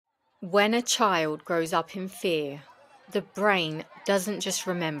When a child grows up in fear, the brain doesn't just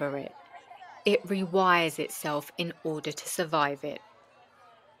remember it, it rewires itself in order to survive it.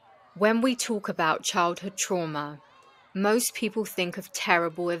 When we talk about childhood trauma, most people think of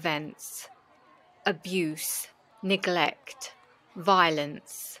terrible events, abuse, neglect,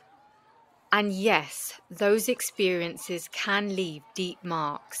 violence. And yes, those experiences can leave deep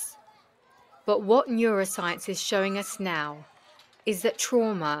marks. But what neuroscience is showing us now is that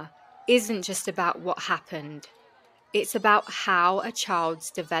trauma isn't just about what happened. It's about how a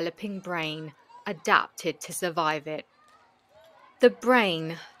child's developing brain adapted to survive it. The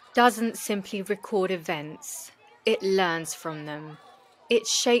brain doesn't simply record events, it learns from them. It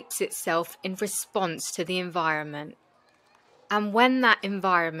shapes itself in response to the environment. And when that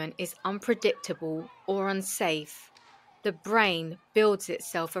environment is unpredictable or unsafe, the brain builds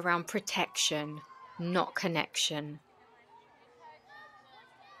itself around protection, not connection.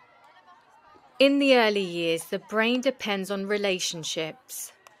 In the early years, the brain depends on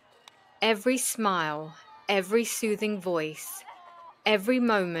relationships. Every smile, every soothing voice, every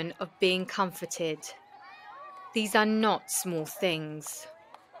moment of being comforted. These are not small things.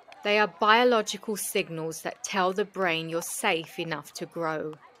 They are biological signals that tell the brain you're safe enough to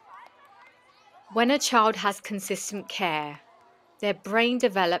grow. When a child has consistent care, their brain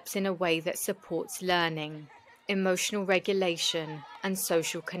develops in a way that supports learning, emotional regulation, and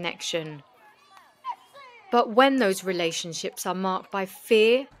social connection. But when those relationships are marked by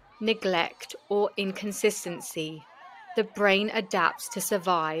fear, neglect, or inconsistency, the brain adapts to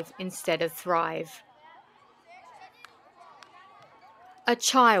survive instead of thrive. A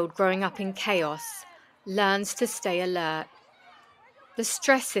child growing up in chaos learns to stay alert. The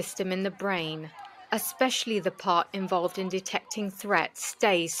stress system in the brain, especially the part involved in detecting threats,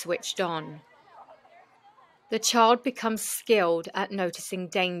 stays switched on. The child becomes skilled at noticing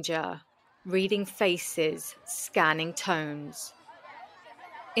danger, reading faces, scanning tones.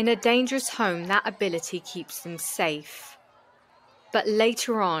 In a dangerous home, that ability keeps them safe. But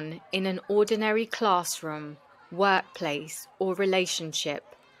later on, in an ordinary classroom, workplace, or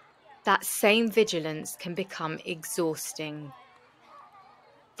relationship, that same vigilance can become exhausting.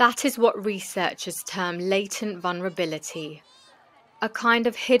 That is what researchers term latent vulnerability, a kind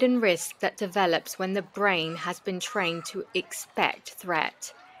of hidden risk that develops when the brain has been trained to expect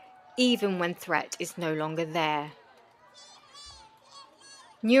threat, even when threat is no longer there.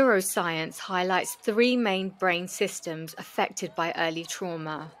 Neuroscience highlights three main brain systems affected by early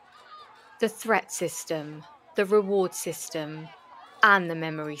trauma: the threat system, the reward system, and the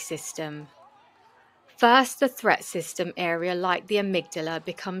memory system. First, the threat system area, like the amygdala,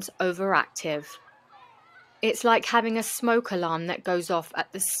 becomes overactive. It's like having a smoke alarm that goes off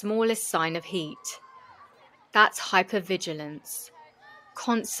at the smallest sign of heat. That's hypervigilance,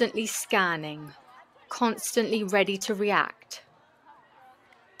 constantly scanning, constantly ready to react.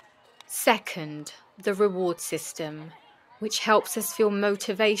 Second, the reward system, which helps us feel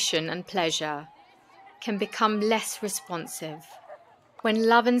motivation and pleasure, can become less responsive. When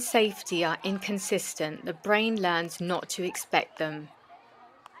love and safety are inconsistent, the brain learns not to expect them.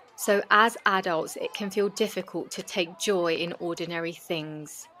 So as adults, it can feel difficult to take joy in ordinary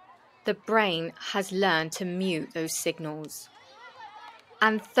things. The brain has learned to mute those signals.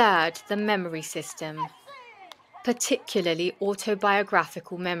 And third, the memory system, particularly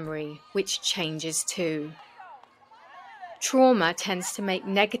autobiographical memory, which changes too. Trauma tends to make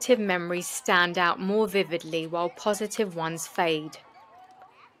negative memories stand out more vividly while positive ones fade.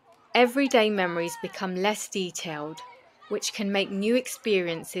 Everyday memories become less detailed, which can make new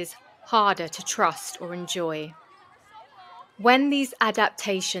experiences harder to trust or enjoy. When these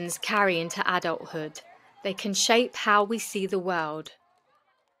adaptations carry into adulthood, they can shape how we see the world.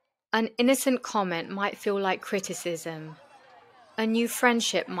 An innocent comment might feel like criticism. A new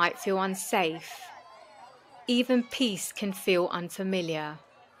friendship might feel unsafe. Even peace can feel unfamiliar.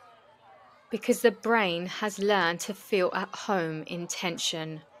 Because the brain has learned to feel at home in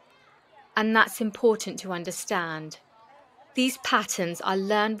tension. And that's important to understand. These patterns are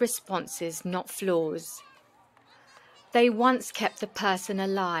learned responses, not flaws. They once kept the person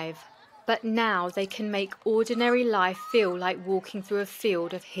alive, but now they can make ordinary life feel like walking through a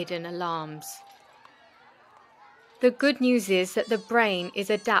field of hidden alarms. The good news is that the brain is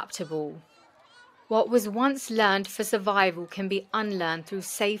adaptable. What was once learned for survival can be unlearned through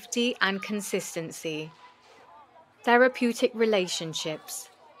safety and consistency. Therapeutic relationships,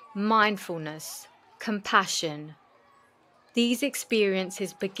 mindfulness, compassion. These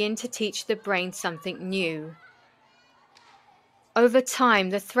experiences begin to teach the brain something new. Over time,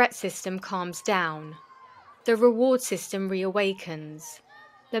 the threat system calms down. The reward system reawakens.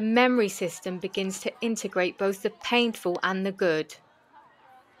 the memory system begins to integrate both the painful and the good.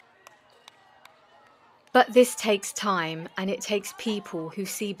 But this takes time, and it takes people who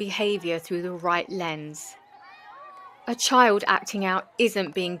see behaviour through the right lens. A child acting out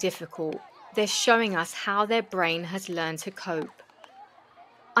isn't being difficult. They're showing us how their brain has learned to cope.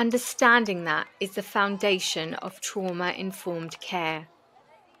 Understanding that is the foundation of trauma-informed care.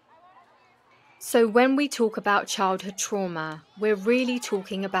 So when we talk about childhood trauma, we're really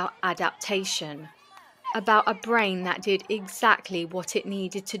talking about adaptation, about a brain that did exactly what it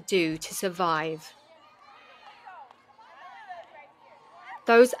needed to do to survive.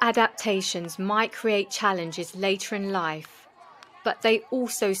 Those adaptations might create challenges later in life, but they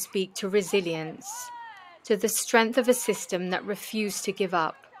also speak to resilience, to the strength of a system that refused to give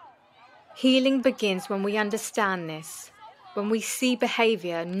up. Healing begins when we understand this, when we see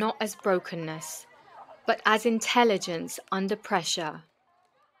behaviour not as brokenness, but as intelligence under pressure.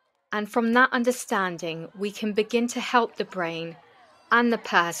 And from that understanding, we can begin to help the brain and the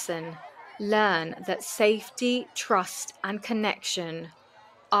person learn that safety, trust, and connection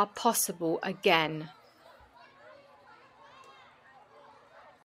are possible again.